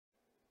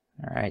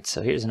Alright,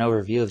 so here's an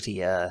overview of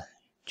the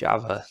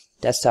Java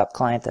desktop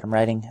client that I'm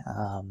writing.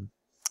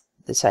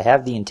 I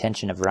have the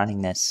intention of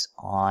running this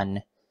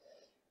on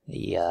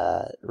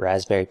the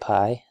Raspberry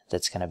Pi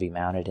that's going to be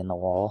mounted in the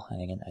wall. I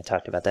think I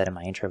talked about that in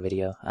my intro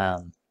video.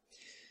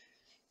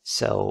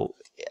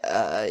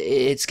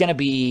 It's going to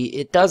be,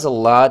 it does a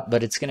lot,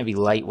 but it's going to be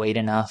lightweight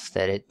enough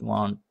that it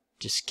won't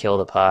just kill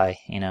the Pi.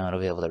 You know,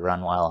 it'll be able to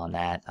run well on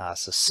that.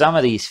 So some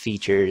of these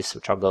features,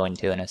 which I'll go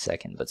into in a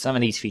second, but some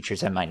of these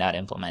features I might not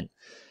implement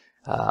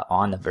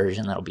on the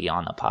version that'll be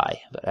on the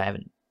Pi, but I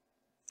haven't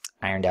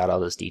ironed out all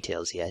those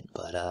details yet.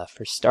 But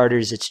for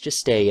starters, it's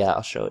just a,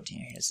 I'll show it to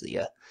you. Here's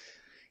the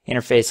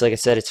interface. Like I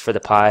said, it's for the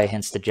Pi,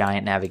 hence the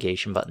giant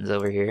navigation buttons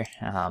over here.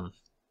 And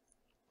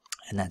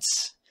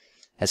that's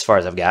as far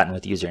as I've gotten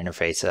with user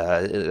interface.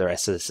 The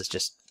rest of this is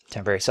just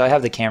temporary. So I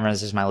have the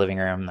cameras. This is my living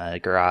room, the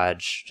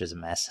garage, which is a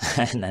mess,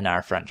 and then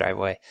our front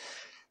driveway.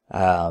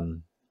 I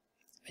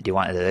do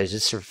want, there's a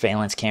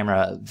surveillance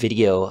camera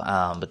video,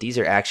 but these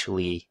are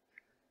actually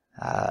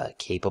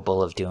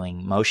capable of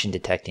doing motion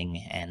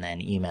detecting and then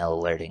email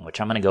alerting,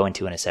 which I'm going to go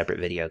into in a separate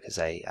video because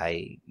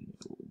I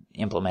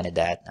implemented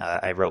that.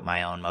 I wrote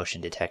my own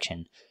motion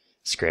detection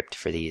script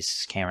for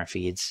these camera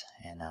feeds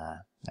and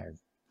or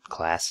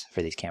class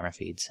for these camera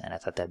feeds, and I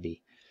thought that'd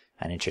be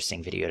an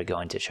interesting video to go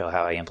into, show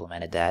how I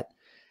implemented that.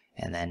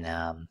 And then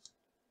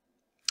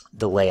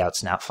the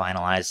layout's not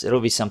finalized. It'll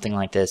be something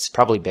like this,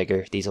 probably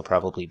bigger. These will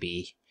probably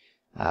be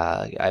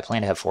I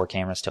plan to have 4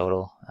 cameras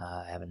total.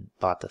 I haven't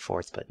bought the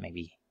 4th, but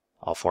maybe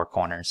all 4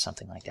 corners,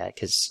 something like that,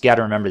 because you got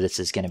to remember this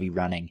is going to be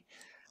running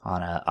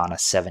on a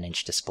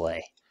 7-inch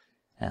display.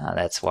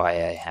 That's why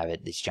I have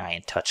these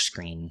giant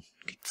touchscreen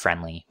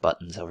friendly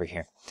buttons over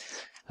here.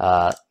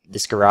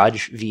 This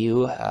garage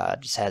view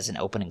just has an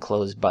open and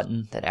close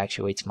button that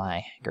actuates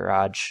my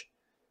garage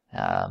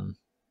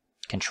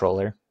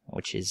controller,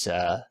 which is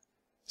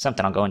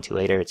something I'll go into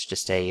later. It's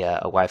just a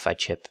Wi-Fi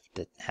chip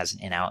that has an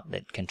in-out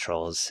that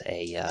controls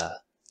a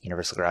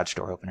universal garage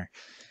door opener.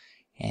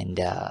 And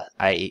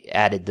I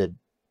added the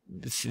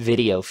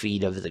video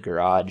feed of the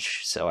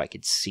garage so I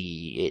could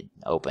see it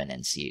open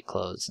and see it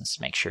close, and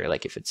to make sure,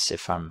 like,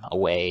 if I'm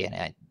away and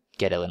I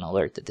get an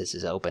alert that this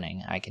is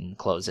opening, I can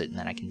close it and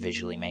then I can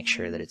visually make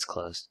sure that it's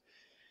closed.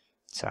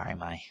 Sorry,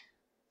 my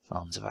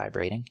phone's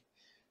vibrating.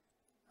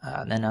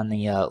 Then on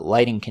the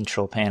lighting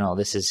control panel,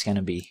 this is going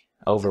to be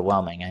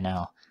overwhelming, I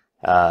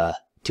know.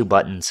 2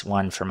 buttons,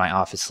 one for my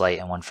office light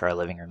and one for our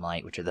living room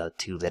light, which are the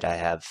 2 that I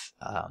have,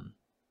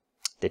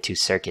 the 2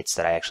 circuits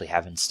that I actually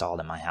have installed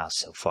in my house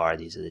so far.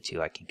 These are the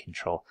 2 I can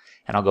control,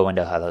 and I'll go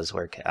into how those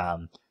work.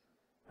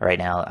 Right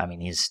now, I mean,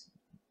 these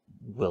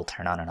will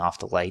turn on and off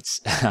the lights.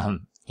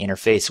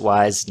 Interface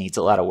wise, needs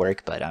a lot of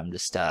work, but I'm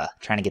just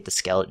trying to get the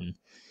skeleton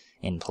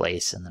in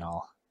place, and then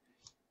I'll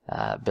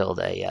build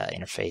a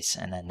interface.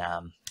 And then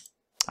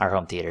our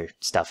home theater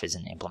stuff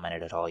isn't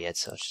implemented at all yet,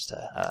 so it's just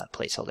a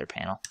placeholder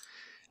panel.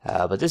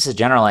 But this is a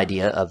general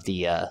idea of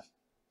the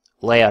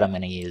layout I'm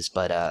going to use,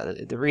 but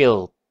the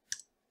real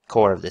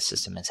core of this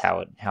system is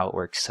how it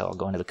works. So I'll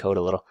go into the code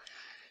a little.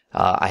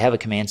 I have a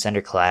command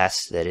sender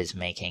class that is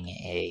making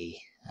a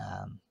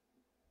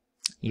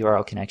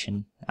URL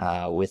connection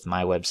with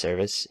my web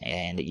service,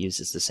 and it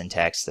uses the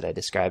syntax that I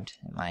described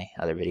in my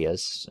other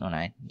videos when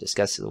I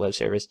discussed the web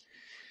service.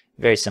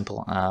 Very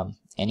simple.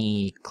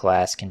 Any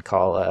class can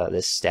call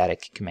this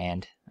static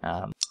command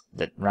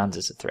that runs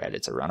as a thread.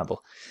 It's a runnable.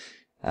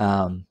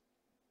 And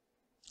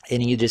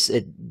it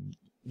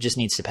just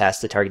needs to pass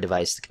the target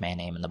device, the command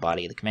name, and the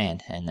body of the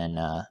command, and then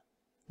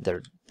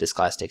this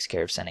class takes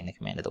care of sending the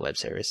command to the web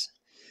service.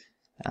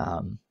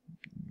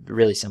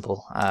 Really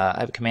simple. I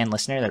have a command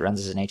listener that runs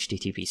as an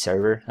HTTP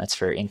server. That's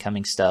for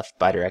incoming stuff,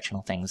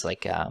 bidirectional things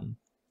like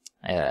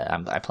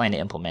I plan to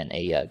implement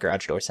a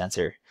garage door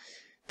sensor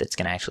that's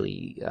going to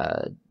actually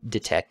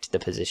detect the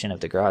position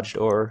of the garage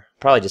door.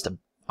 Probably just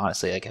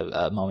honestly like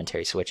a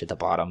momentary switch at the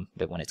bottom,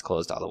 but when it's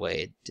closed all the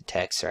way, it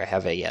detects. Or I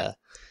have a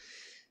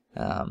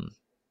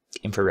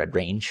infrared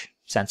range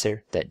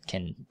sensor that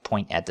can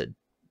point at the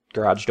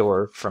garage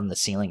door from the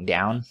ceiling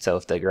down. So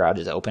if the garage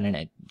is open and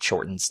it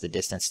shortens the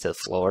distance to the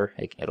floor,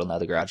 it'll know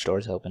the garage door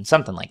is open.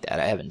 Something like that.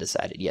 I haven't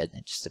decided yet.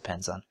 It just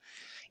depends on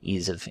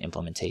ease of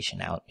implementation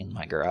out in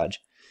my garage.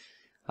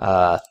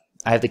 I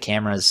have the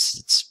cameras.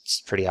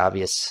 It's pretty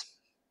obvious.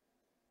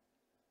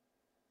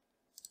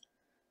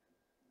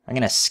 I'm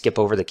going to skip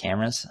over the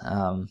cameras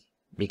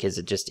because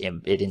it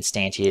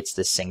instantiates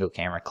this single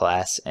camera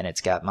class, and it's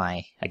got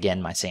my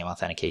same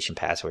authentication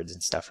passwords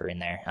and stuff are in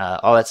there.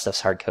 All that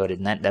stuff's hard-coded,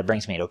 and that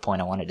brings me to a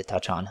point I wanted to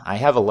touch on. I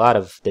have a lot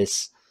of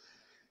this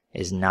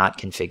is not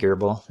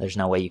configurable. There's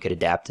no way you could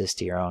adapt this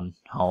to your own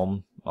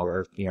home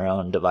or your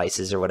own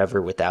devices or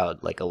whatever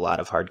without like a lot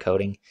of hard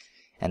coding,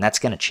 and that's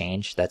going to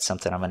change. That's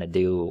something I'm going to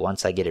do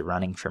once I get it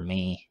running for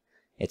me.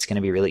 It's going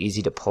to be really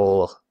easy to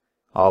pull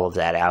all of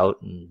that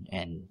out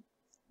and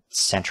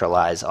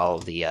centralize all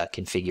of the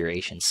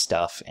configuration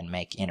stuff and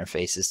make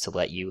interfaces to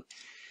let you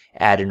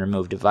add and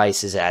remove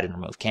devices, add and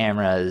remove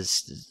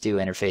cameras,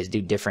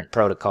 do different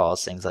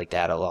protocols, things like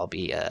that. It'll all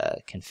be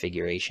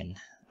configuration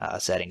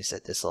settings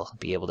that this will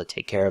be able to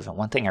take care of. And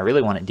one thing I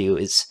really want to do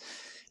is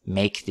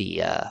make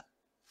the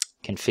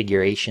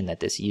configuration that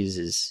this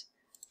uses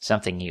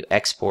something you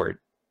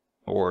export,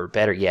 or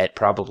better yet,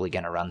 probably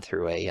going to run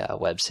through a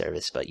web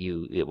service, but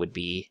it would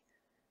be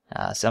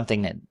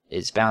something that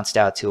is bounced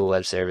out to a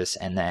web service,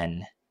 and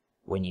then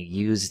when you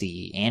use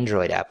the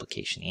Android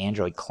application, the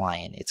Android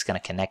client, it's going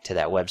to connect to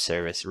that web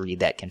service, read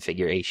that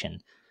configuration,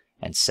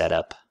 and set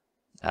up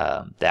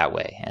that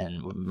way.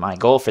 And my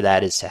goal for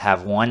that is to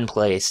have one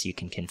place you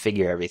can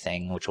configure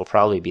everything, which will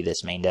probably be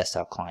this main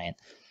desktop client,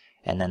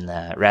 and then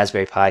the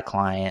Raspberry Pi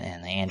client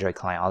and the Android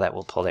client, all that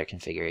will pull their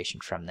configuration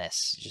from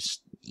this.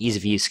 Just ease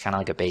of use, kind of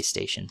like a base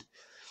station.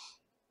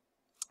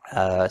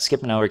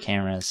 Skipping over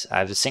cameras, I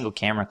have a single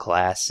camera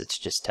class. It's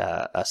just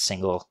a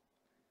single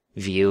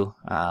view,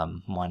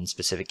 one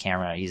specific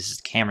camera. It uses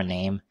the camera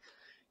name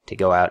to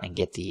go out and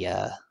get the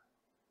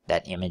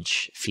that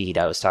image feed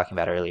I was talking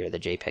about earlier, the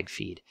JPEG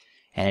feed,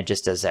 and it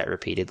just does that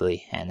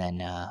repeatedly. And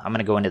then I'm going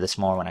to go into this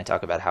more when I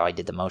talk about how I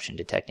did the motion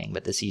detecting,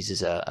 but this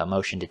uses a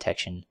motion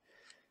detection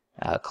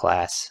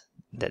class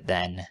that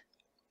then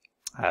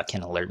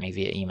can alert me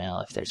via email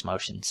if there's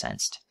motion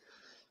sensed.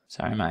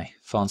 Sorry, my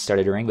phone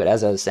started to ring, but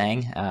as I was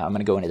saying, I'm going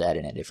to go into that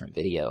in a different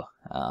video.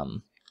 So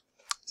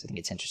I think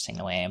it's interesting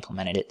the way I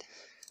implemented it.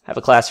 I have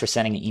a class for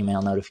sending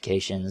email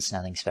notifications,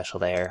 nothing special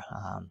there.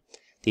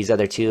 These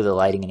other two, the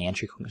lighting and the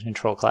entry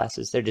control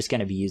classes, they're just going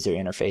to be user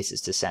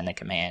interfaces to send the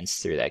commands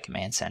through that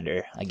command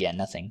sender. Again,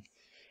 nothing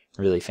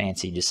really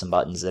fancy, just some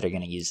buttons that are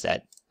going to use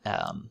that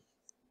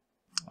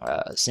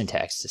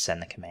syntax to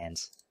send the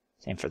commands.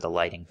 Same for the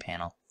lighting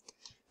panel.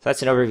 So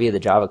that's an overview of the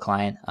Java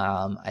client.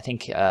 I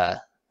think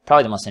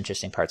probably the most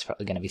interesting part's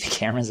probably going to be the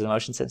cameras and the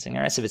motion sensing. The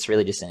rest of it's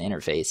really just an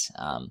interface,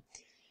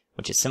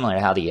 which is similar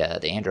to how the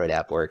Android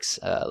app works.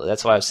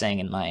 That's why I was saying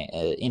in my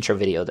intro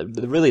video that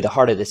really the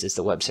heart of this is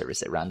the web service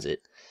that runs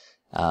it.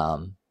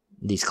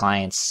 These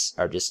clients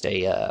are just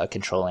a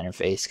control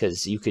interface,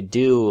 because you could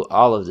do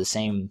all of the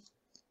same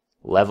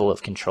level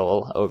of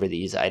control over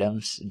these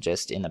items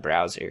just in the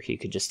browser. You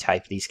could just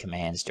type these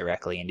commands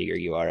directly into your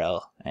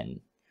URL and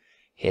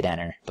hit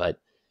enter, but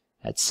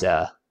that's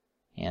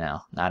you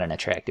know, not an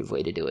attractive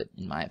way to do it,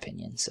 in my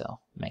opinion. So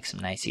make some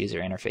nice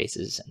user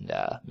interfaces and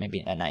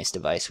maybe a nice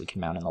device we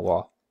can mount on the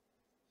wall.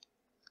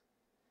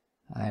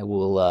 I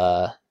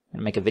will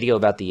make a video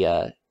about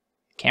the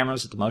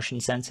cameras with the motion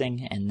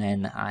sensing, and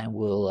then I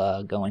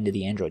will go into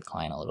the Android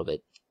client a little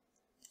bit.